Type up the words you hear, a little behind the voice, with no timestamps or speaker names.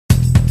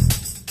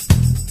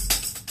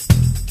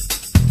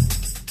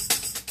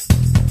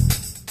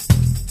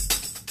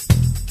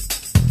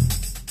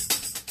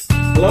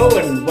Hello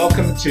and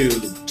welcome to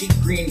Deep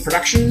Green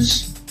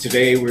Productions.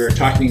 Today we're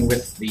talking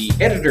with the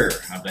editor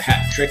of the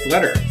Hat Trick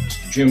Letter,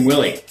 Jim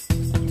Willie.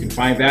 You can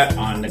find that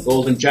on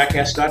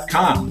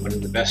thegoldenjackass.com, one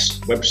of the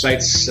best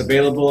websites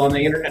available on the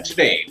internet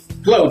today.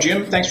 Hello,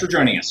 Jim. Thanks for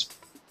joining us.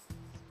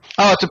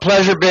 Oh, it's a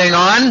pleasure being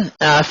on.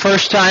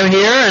 First time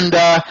here, and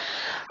I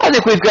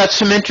think we've got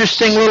some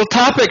interesting little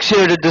topics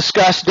here to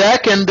discuss,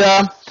 Deck, and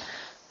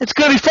it's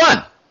going to be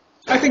fun.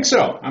 I think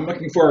so. I'm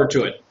looking forward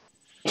to it.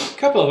 A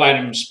couple of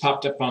items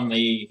popped up on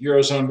the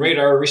Eurozone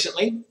radar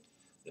recently.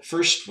 The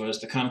first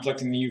was the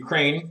conflict in the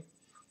Ukraine,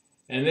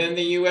 and then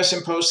the U.S.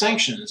 imposed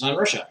sanctions on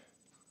Russia.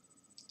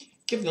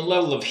 Given the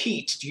level of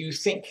heat, do you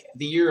think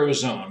the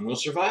Eurozone will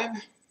survive?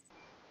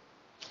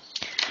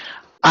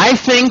 I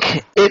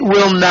think it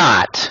will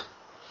not.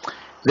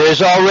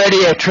 There's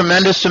already a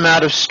tremendous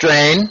amount of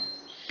strain.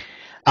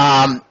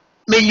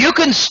 You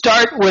can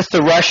start with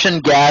the Russian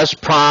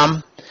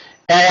Gazprom,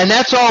 and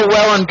that's all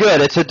well and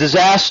good. It's a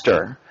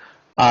disaster.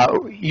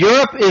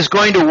 Europe is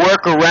going to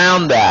work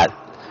around that.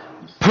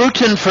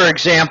 Putin, for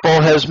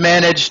example, has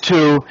managed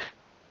to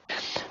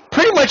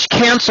pretty much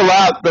cancel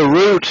out the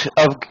route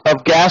of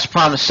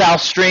Gazprom, the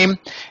South Stream,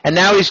 and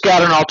now he's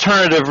got an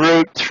alternative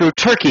route through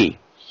Turkey.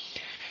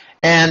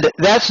 And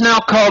that's now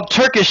called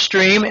Turkish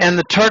Stream, and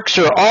the Turks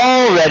are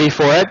all ready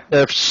for it.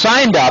 They're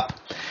signed up,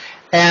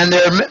 and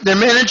they're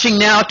managing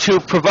now to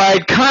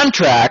provide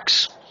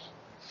contracts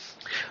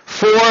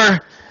for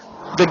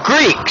the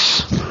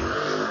Greeks.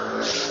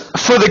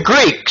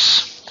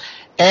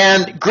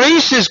 And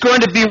Greece is going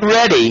to be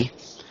ready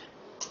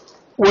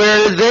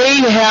where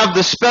they have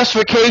the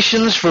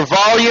specifications for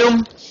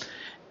volume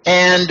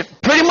and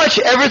pretty much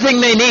everything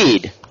they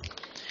need.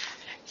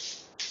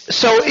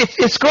 So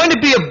it's going to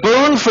be a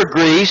boon for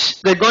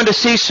Greece. They're going to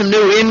see some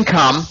new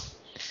income.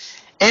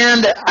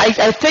 And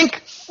I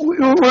think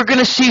we're going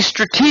to see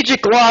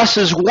strategic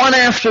losses one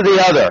after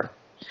the other.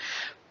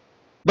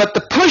 But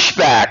the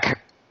pushback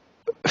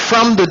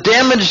from the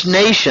damaged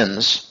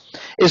nations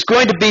is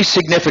going to be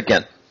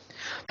significant.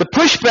 The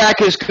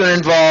pushback is going to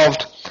involve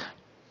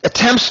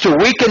attempts to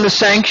weaken the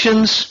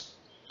sanctions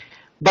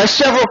by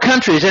several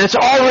countries, and it's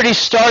already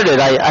started.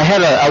 I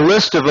had a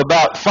list of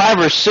about 5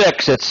 or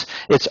 6.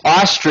 It's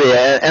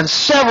Austria and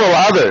several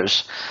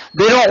others.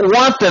 They don't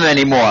want them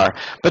anymore,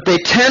 but they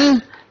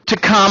tend to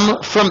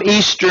come from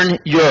Eastern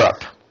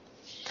Europe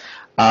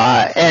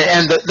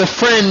and the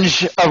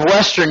fringe of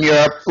Western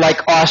Europe,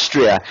 like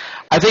Austria.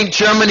 I think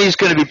Germany is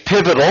going to be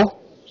pivotal.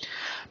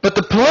 But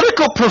the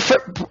political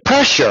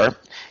pressure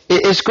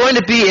is going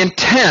to be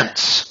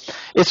intense.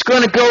 It's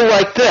going to go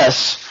like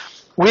this.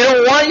 We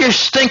don't want your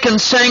stinking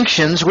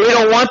sanctions. We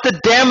don't want the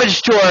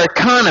damage to our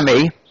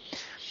economy.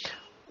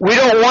 We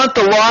don't want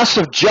the loss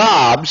of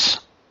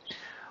jobs.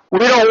 We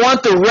don't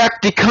want the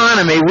wrecked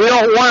economy. We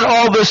don't want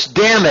all this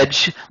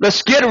damage.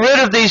 Let's get rid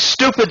of these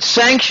stupid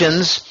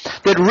sanctions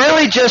that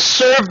really just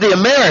serve the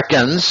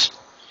Americans.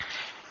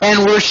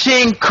 And we're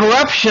seeing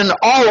corruption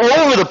all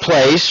over the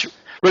place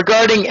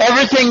regarding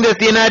everything that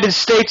the United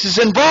States is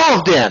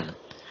involved in,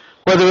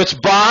 whether it's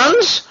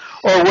bonds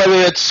or whether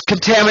it's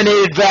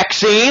contaminated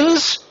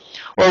vaccines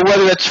or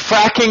whether it's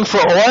fracking for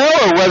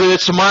oil or whether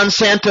it's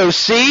Monsanto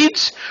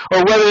seeds or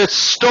whether it's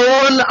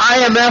stolen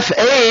IMF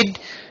aid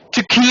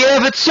to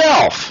Kiev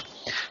itself.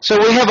 So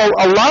we have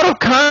a lot of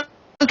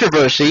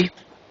controversy.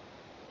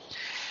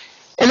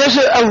 And there's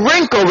a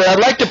wrinkle that I'd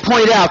like to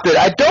point out that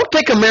I don't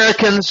think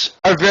Americans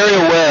are very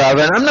aware of,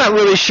 and I'm not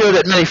really sure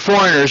that many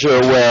foreigners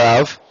are aware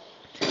of.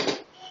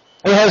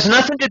 It has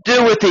nothing to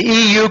do with the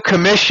EU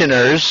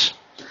commissioners,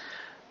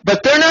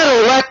 but they're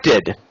not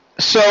elected.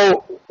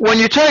 So when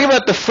you're talking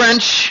about the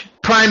French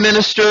prime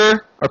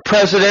minister or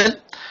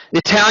president, the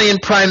Italian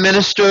prime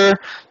minister,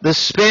 the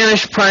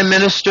Spanish prime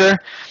minister,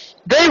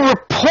 they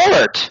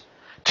report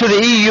to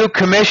the EU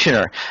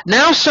commissioner.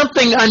 Now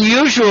something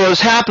unusual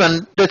has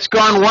happened that's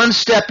gone one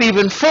step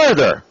even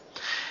further,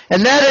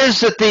 and that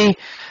is that the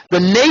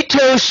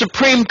NATO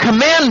supreme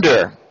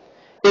commander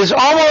is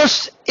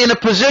almost in a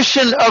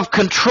position of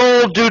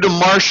control due to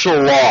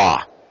martial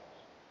law.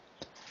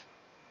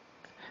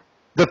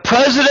 The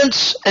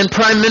presidents and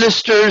prime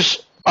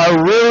ministers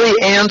are really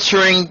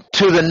answering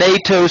to the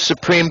NATO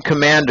supreme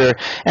commander,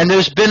 and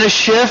there's been a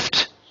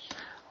shift.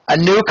 A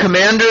new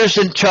commander's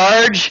in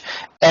charge,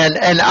 and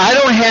I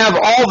don't have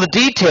all the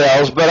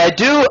details, but I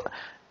do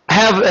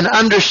have an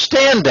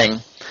understanding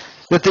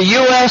that the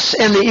U.S.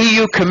 and the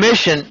EU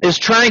Commission is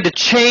trying to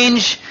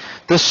change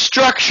the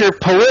structure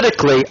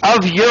politically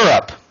of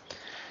Europe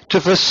to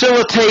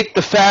facilitate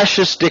the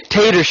fascist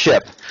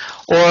dictatorship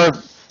or,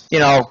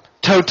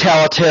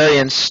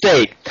 totalitarian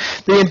state.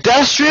 The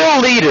industrial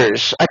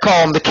leaders, I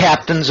call them the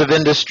captains of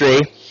industry,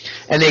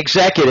 and the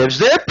executives,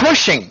 they're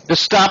pushing to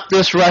stop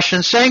this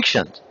Russian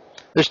sanctions.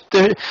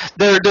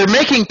 They're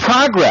making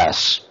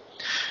progress,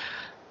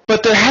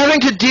 but they're having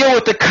to deal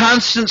with the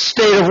constant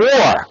state of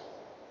war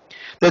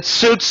that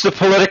suits the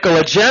political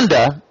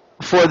agenda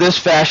for this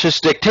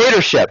fascist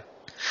dictatorship.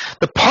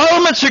 The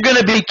parliaments are going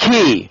to be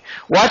key.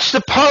 Watch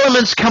the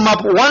parliaments come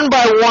up one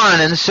by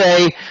one and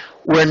say,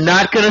 we're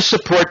not going to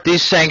support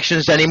these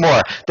sanctions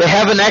anymore. They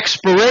have an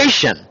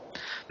expiration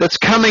that's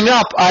coming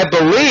up, I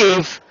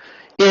believe,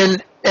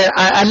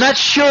 I'm not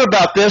sure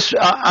about this.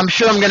 I'm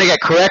sure I'm going to get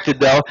corrected,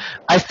 though.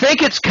 I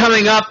think it's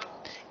coming up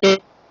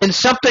in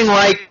something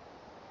like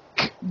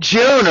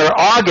June or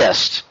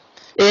August.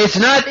 It's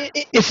not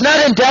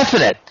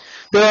indefinite.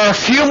 There are a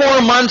few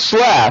more months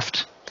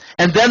left,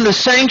 and then the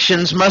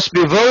sanctions must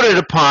be voted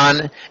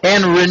upon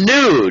and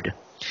renewed.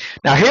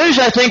 Now, here's,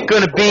 I think,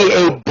 going to be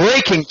a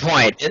breaking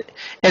point,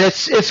 and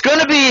it's going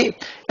to be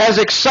as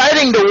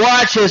exciting to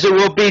watch as it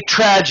will be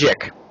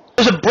tragic.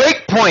 There's a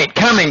break point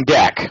coming,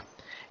 Deck,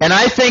 and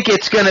I think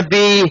it's going to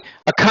be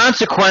a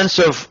consequence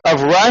of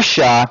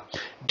Russia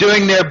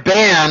doing their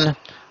ban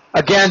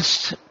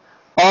against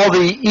all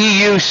the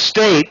EU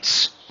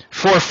states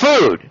for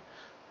food.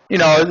 You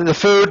know, the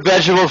food,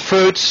 vegetable,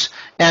 fruits,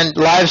 and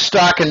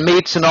livestock and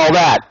meats and all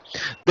that.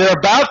 They're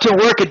about to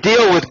work a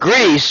deal with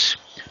Greece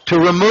to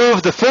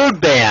remove the food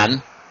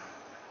ban,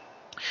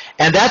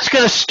 and that's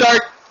going to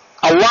start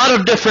a lot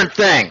of different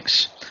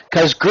things,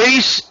 because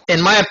Greece,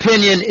 in my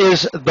opinion,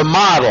 is the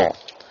model.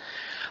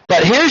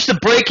 But here's the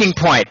breaking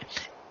point.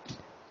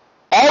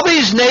 All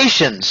these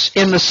nations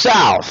in the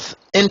South,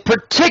 in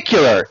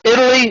particular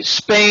Italy,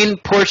 Spain,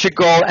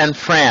 Portugal, and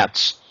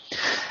France,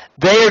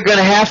 they are going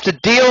to have to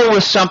deal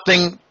with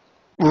something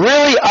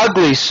really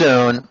ugly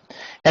soon,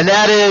 and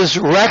that is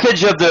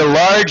wreckage of their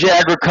large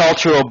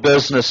agricultural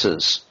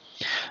businesses.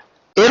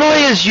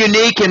 Italy is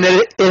unique in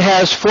that it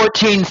has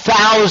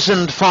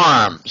 14,000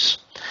 farms.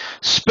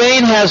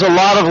 Spain has a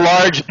lot of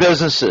large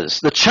businesses.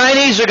 The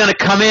Chinese are going to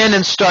come in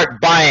and start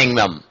buying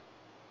them.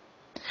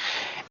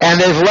 And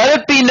they've let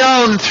it be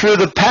known through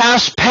the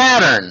past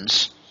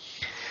patterns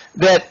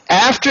that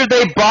after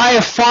they buy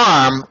a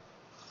farm,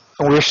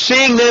 and we're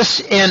seeing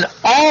this in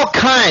all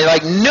kinds,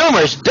 like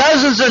numerous,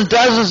 dozens and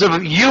dozens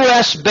of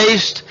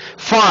U.S.-based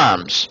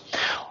farms,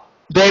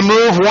 they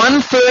move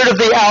 1/3 of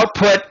the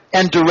output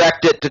and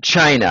direct it to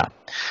China.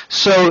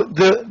 So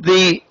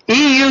the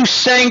EU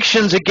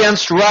sanctions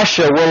against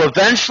Russia will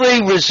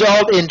eventually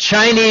result in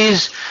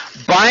Chinese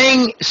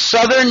buying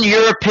Southern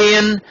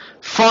European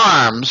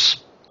farms,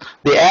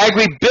 the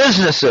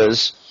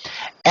agribusinesses,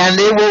 and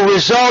it will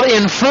result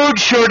in food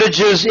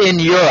shortages in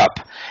Europe.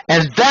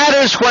 And that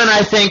is when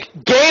I think,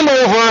 game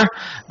over,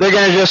 they're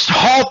going to just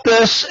halt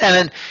this,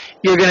 and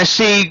you're going to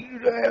see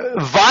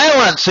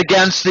violence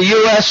against the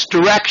U.S.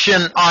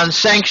 direction on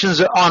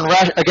sanctions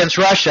against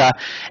Russia,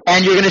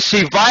 and you're going to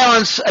see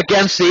violence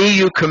against the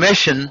EU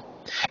Commission,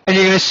 and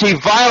you're going to see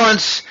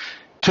violence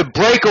to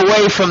break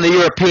away from the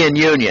European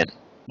Union.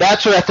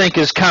 That's what I think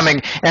is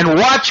coming. And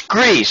watch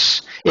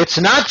Greece. It's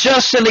not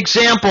just an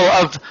example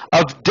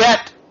of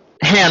debt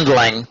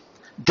handling,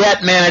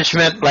 debt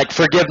management like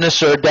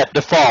forgiveness or debt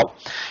default.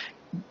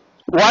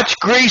 Watch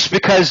Greece,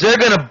 because they're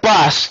going to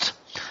bust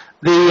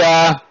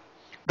the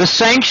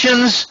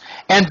sanctions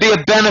and be a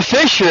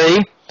beneficiary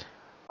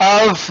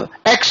of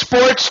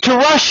exports to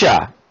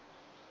Russia.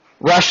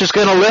 Russia's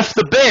going to lift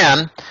the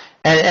ban,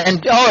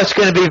 and it's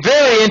going to be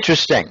very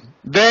interesting.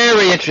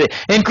 Very interesting.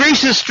 And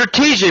Greece is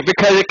strategic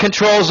because it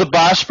controls the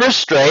Bosporus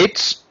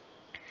Straits,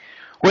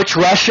 which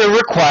Russia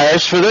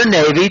requires for their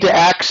navy to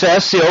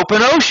access the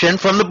open ocean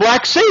from the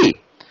Black Sea.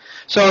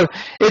 So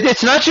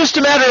it's not just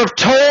a matter of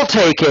toll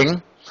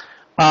taking.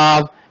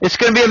 It's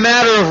going to be a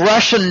matter of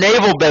Russian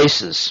naval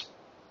bases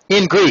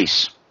in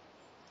Greece.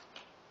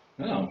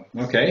 Oh,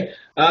 okay.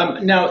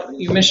 Now,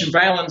 you mentioned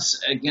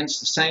violence against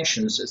the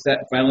sanctions. Is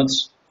that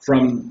violence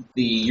from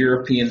the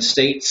European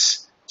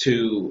states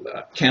to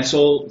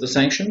cancel the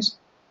sanctions?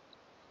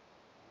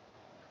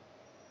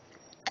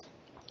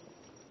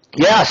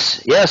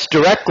 Yes,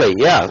 directly,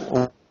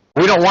 yeah.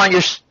 We don't want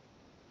your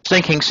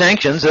sinking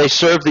sanctions. They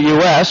serve the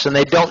U.S. and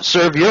they don't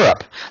serve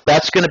Europe.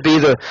 That's going to be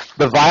the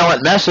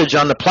violent message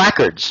on the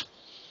placards.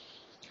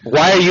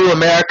 Why are you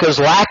America's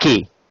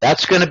lackey?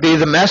 That's going to be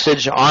the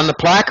message on the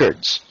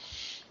placards.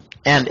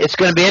 And it's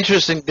going to be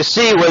interesting to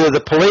see whether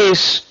the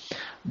police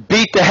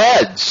beat the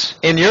heads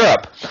in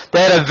Europe.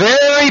 They had a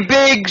very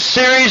big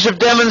series of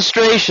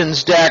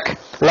demonstrations, Deck,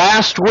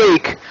 last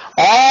week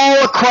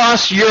all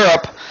across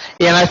Europe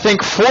in, I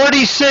think,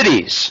 40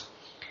 cities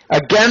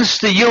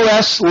against the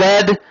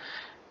U.S.-led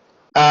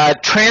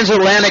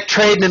Transatlantic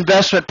Trade and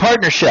Investment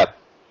Partnership,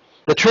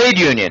 the trade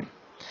union,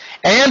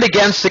 and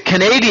against the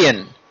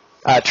Canadian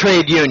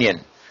trade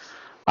union.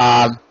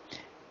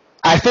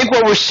 I think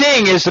what we're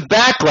seeing is the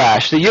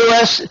backlash. The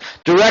U.S.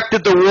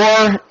 directed the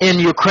war in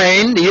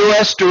Ukraine. The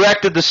U.S.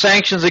 directed the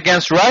sanctions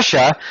against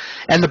Russia.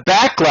 And the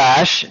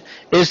backlash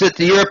is that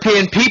the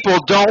European people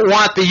don't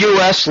want the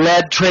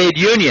U.S.-led trade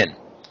union.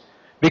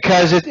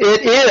 Because it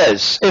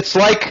is. It's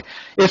like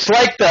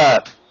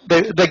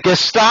the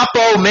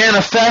Gestapo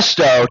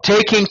manifesto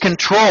taking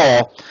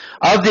control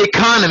of the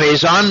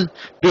economies on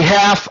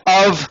behalf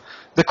of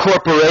the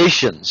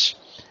corporations.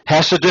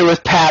 Has to do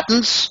with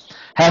patents,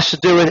 has to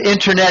do with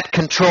internet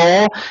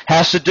control,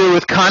 has to do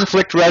with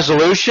conflict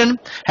resolution,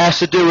 has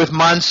to do with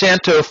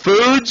Monsanto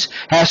Foods,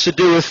 has to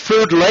do with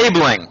food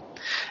labeling.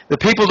 The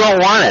people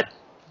don't want it.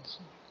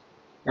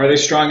 Are they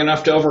strong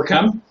enough to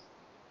overcome?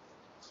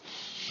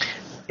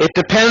 It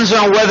depends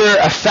on whether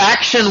a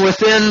faction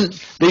within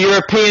the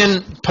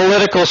European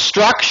political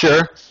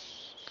structure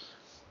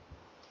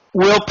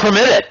will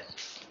permit it.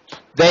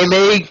 They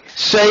may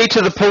say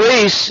to the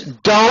police,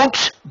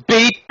 don't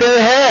beat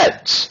their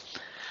heads.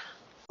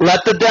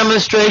 Let the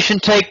demonstration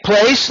take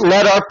place.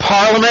 Let our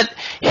parliament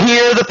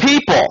hear the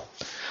people.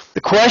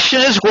 The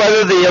question is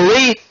whether the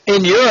elite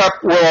in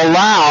Europe will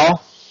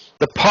allow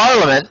the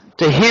parliament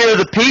to hear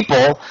the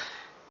people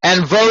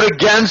and vote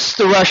against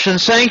the Russian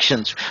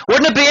sanctions.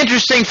 Wouldn't it be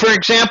interesting, for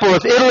example,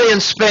 if Italy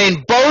and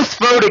Spain both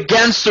vote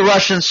against the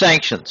Russian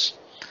sanctions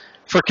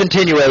for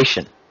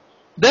continuation?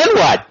 Then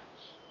what?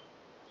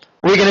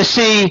 We're going to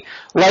see,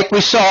 like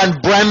we saw in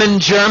Bremen,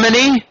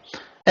 Germany,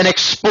 an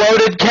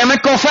exploded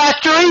chemical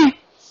factory?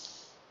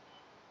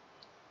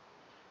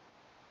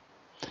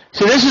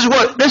 So this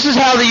is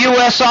how the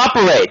U.S.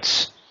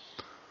 operates.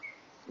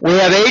 We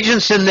have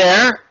agents in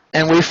there,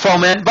 and we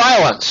foment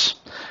violence.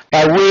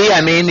 By we,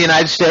 I mean the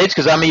United States,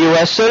 because I'm a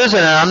U.S. citizen,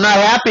 and I'm not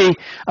happy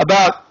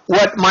about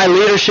what my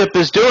leadership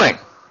is doing.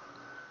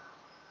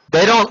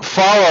 They don't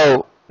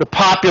follow the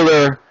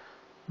popular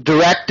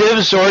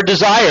directives or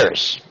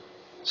desires.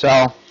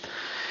 So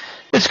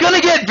it's going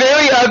to get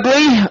very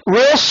ugly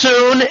real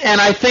soon,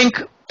 and I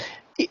think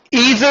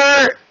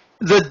either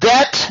the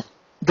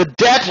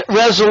debt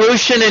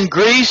resolution in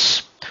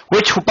Greece,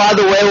 which, by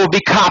the way, will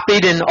be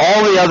copied in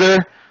all the other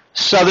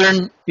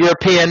southern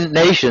European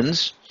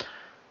nations.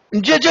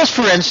 Just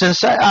for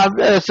instance,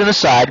 as an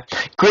aside,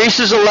 Greece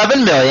is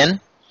 11 million,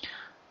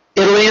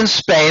 Italy and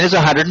Spain is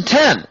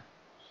 110.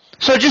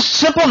 So just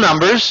simple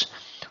numbers,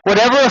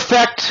 whatever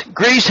effect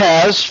Greece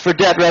has for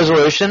debt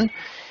resolution,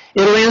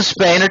 Italy and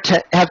Spain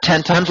have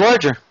 10 times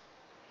larger.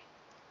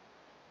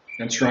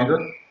 And stronger?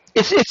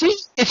 It's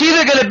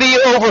either going to be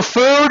over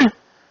food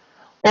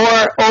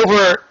or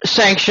over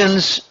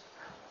sanctions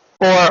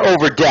or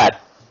over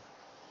debt.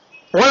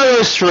 One of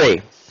those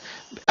three.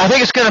 I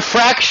think it's going to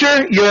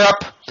fracture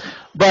Europe,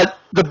 but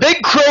the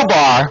big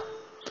crowbar,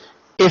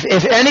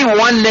 if any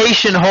one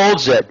nation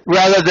holds it,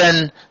 rather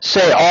than,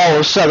 say, all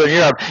of Southern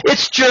Europe,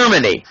 it's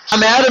Germany.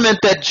 I'm adamant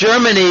that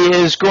Germany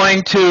is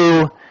going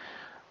to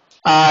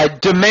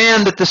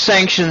demand that the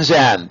sanctions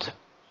end.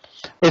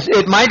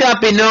 It might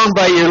not be known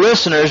by your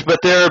listeners,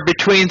 but there are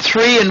between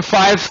 3,000 and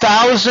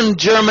 5,000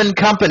 German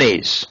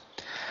companies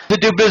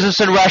that do business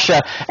in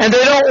Russia, and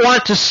they don't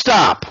want to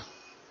stop.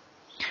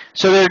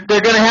 So they're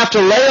going to have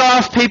to lay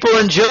off people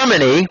in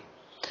Germany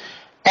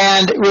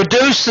and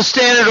reduce the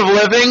standard of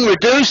living,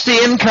 reduce the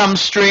income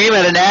stream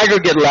at an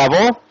aggregate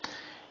level,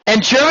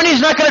 and Germany's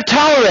not going to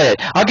tolerate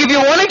it. I'll give you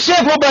one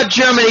example about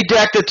Germany,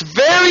 Dick, that's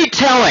very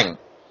telling.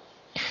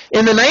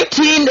 In the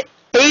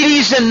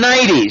 1980s and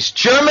 90s,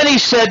 Germany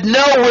said,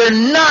 no,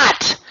 we're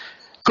not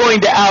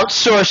going to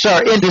outsource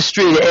our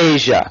industry to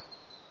Asia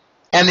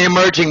and the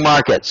emerging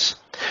markets.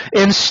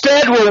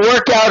 Instead, we'll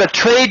work out a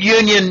trade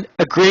union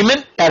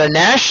agreement at a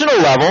national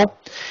level,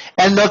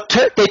 and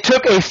they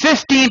took a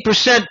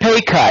 15%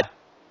 pay cut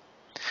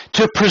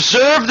to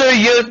preserve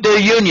their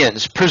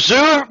unions,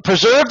 preserve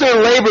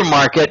their labor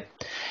market,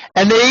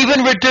 and they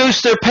even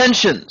reduced their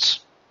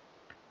pensions.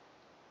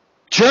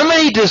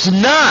 Germany does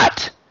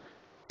not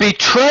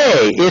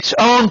betray its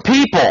own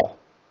people.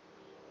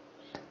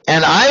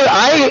 And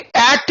I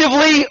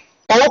actively,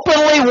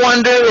 openly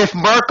wonder if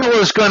Merkel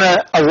is going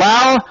to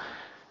allow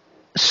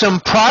some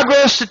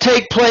progress to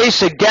take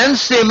place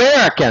against the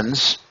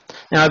Americans,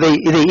 now the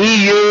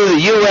EU,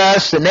 the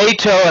US, the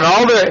NATO, and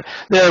all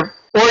their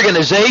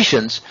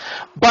organizations,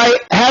 by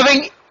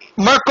having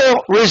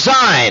Merkel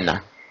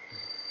resign.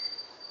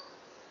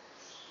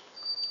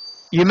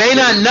 You may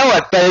not know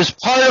it, but as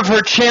part of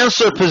her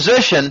chancellor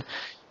position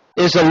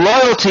is a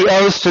loyalty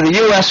oath to the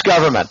U.S.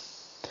 government.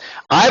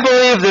 I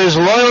believe there's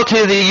loyalty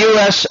to the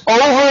U.S.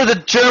 over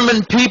the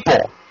German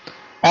people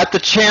at the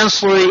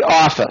chancellery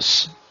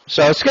office.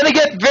 So it's going to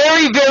get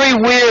very, very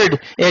weird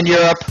in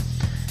Europe,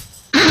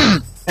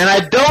 and I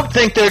don't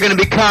think they're going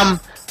to become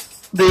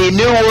the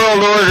New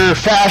World Order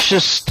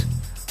fascist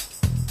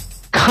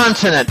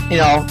continent,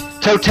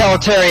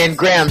 totalitarian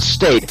grand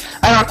state.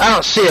 I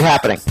don't see it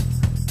happening.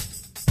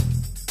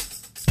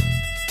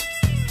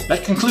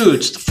 That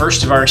concludes the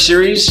first of our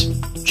series,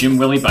 Jim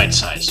Willie Bite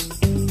Size.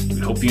 We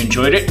hope you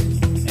enjoyed it,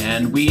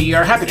 and we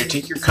are happy to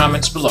take your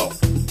comments below.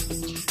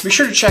 Be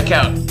sure to check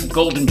out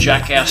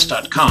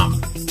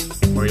goldenjackass.com,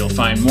 where you'll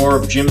find more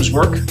of Jim's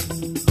work.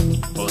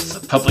 Both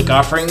the public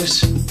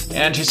offerings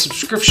and his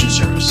subscription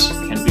service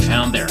can be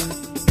found there.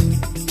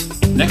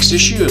 The next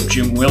issue of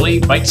Jim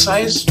Willie Bite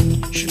Size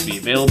should be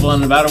available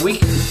in about a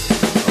week.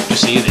 Hope to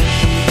see you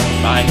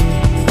then.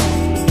 Bye.